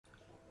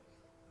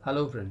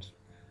Hello friends,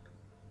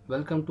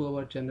 welcome to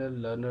our channel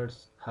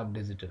Learners Hub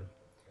Digital.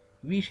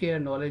 We share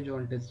knowledge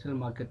on digital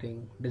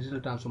marketing,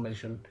 digital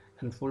transformation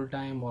and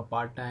full-time or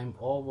part-time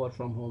or work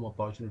from home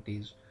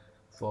opportunities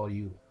for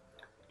you.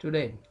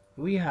 Today,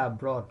 we have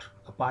brought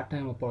a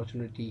part-time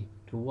opportunity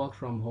to work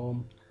from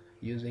home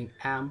using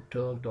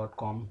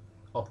MTurk.com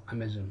of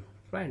Amazon.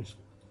 Friends,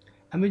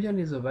 Amazon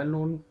is a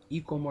well-known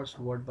e-commerce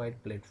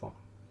worldwide platform.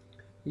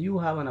 You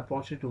have an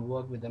opportunity to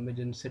work with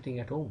Amazon sitting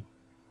at home.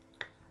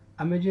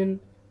 Amazon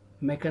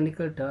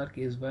Mechanical Turk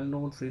is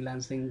well-known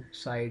freelancing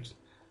sites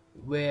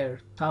where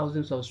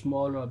thousands of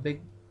small or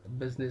big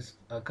business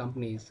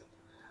companies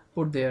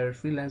put their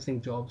freelancing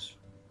jobs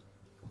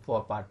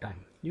for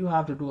part-time. You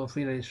have to do a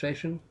free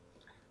registration.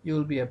 You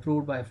will be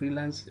approved by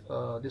freelance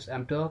this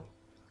MTurk,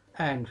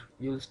 and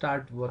you'll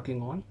start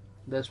working on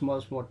the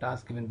small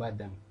tasks given by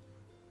them.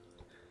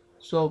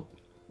 So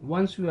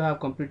once you have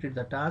completed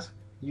the task,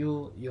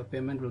 your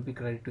payment will be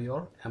credited to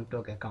your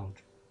MTurk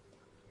account.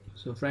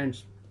 So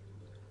friends,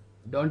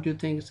 don't you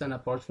think it's an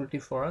opportunity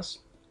for us?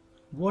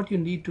 What you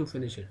need to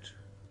finish it?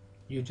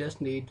 You just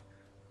need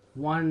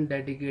one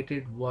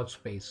dedicated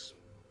workspace,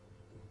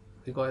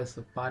 because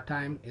the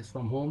part-time is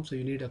from home, so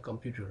you need a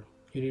computer.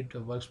 You need a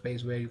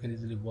workspace where you can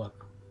easily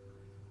work.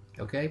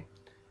 Okay,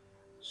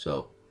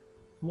 so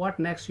what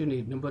next you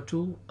need? Number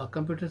two, a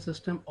computer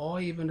system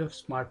or even a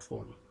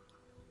smartphone.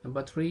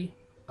 Number three,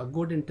 a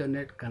good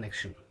internet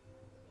connection.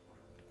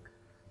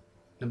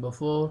 Number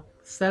four,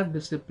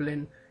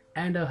 self-discipline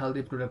and a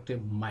healthy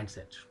productive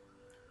mindset.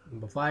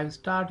 Number five,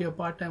 start your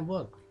part-time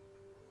work.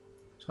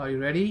 So are you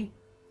ready?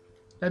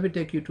 Let me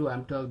take you to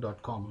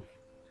mturk.com.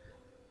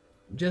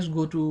 Just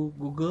go to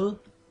Google,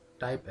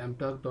 type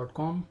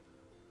mturk.com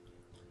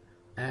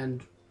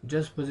and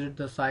just visit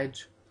the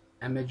site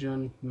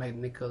Amazon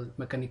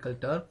Mechanical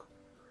Turk.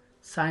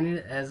 Sign in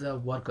as a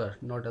worker,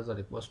 not as a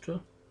requester.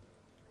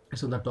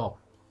 It's on the top.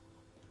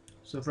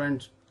 So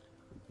friends,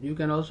 you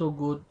can also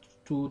go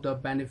to the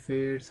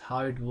benefits,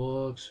 how it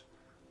works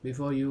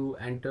before you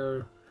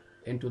enter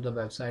into the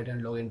website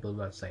and log into the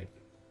website.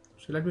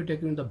 So let me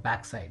take you in the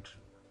back side.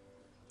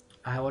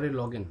 I have already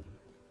logged in.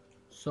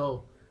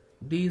 So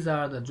these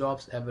are the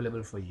jobs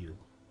available for you.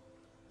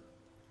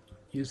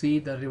 You see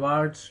the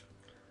rewards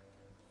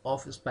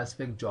of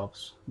specific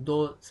jobs,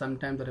 though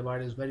sometimes the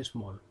reward is very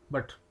small,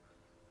 but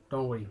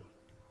don't worry,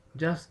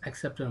 just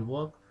accept and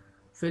work.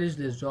 Finish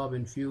this job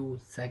in few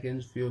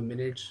seconds, few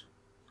minutes,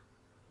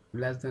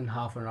 less than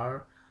half an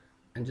hour,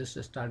 and just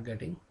start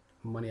getting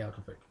money out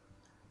of it.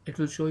 It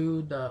will show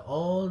you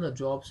all the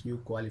jobs you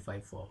qualify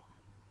for.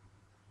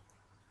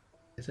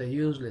 It's a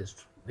huge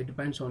list. It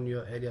depends on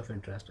your area of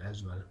interest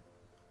as well.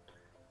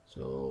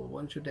 So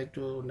once you take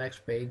to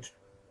next page,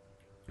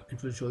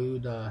 it will show you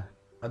the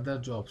other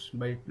jobs,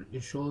 but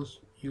it shows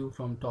you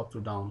from top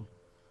to down.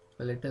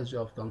 The latest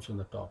job comes from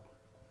the top.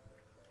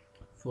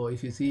 For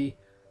if you see,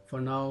 for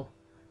now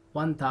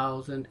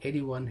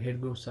 1081 head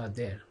groups are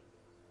there.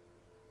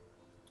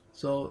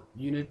 So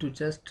you need to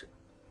just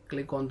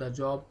click on the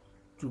job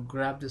to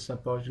grab this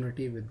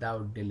opportunity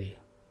without delay.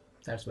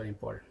 That's very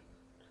important,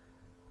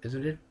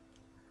 isn't it?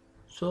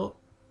 So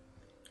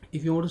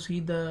if you want to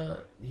see the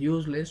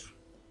huge list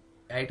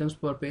items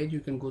per page, you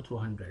can go through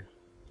 100.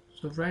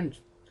 So friends,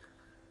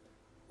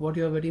 what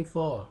you are waiting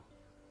for?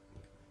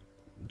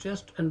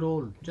 Just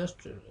enroll,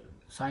 just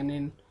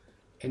sign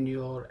in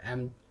your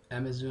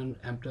Amazon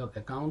MTurk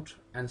account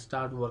and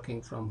start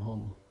working from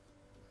home.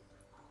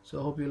 So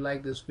hope you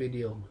like this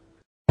video.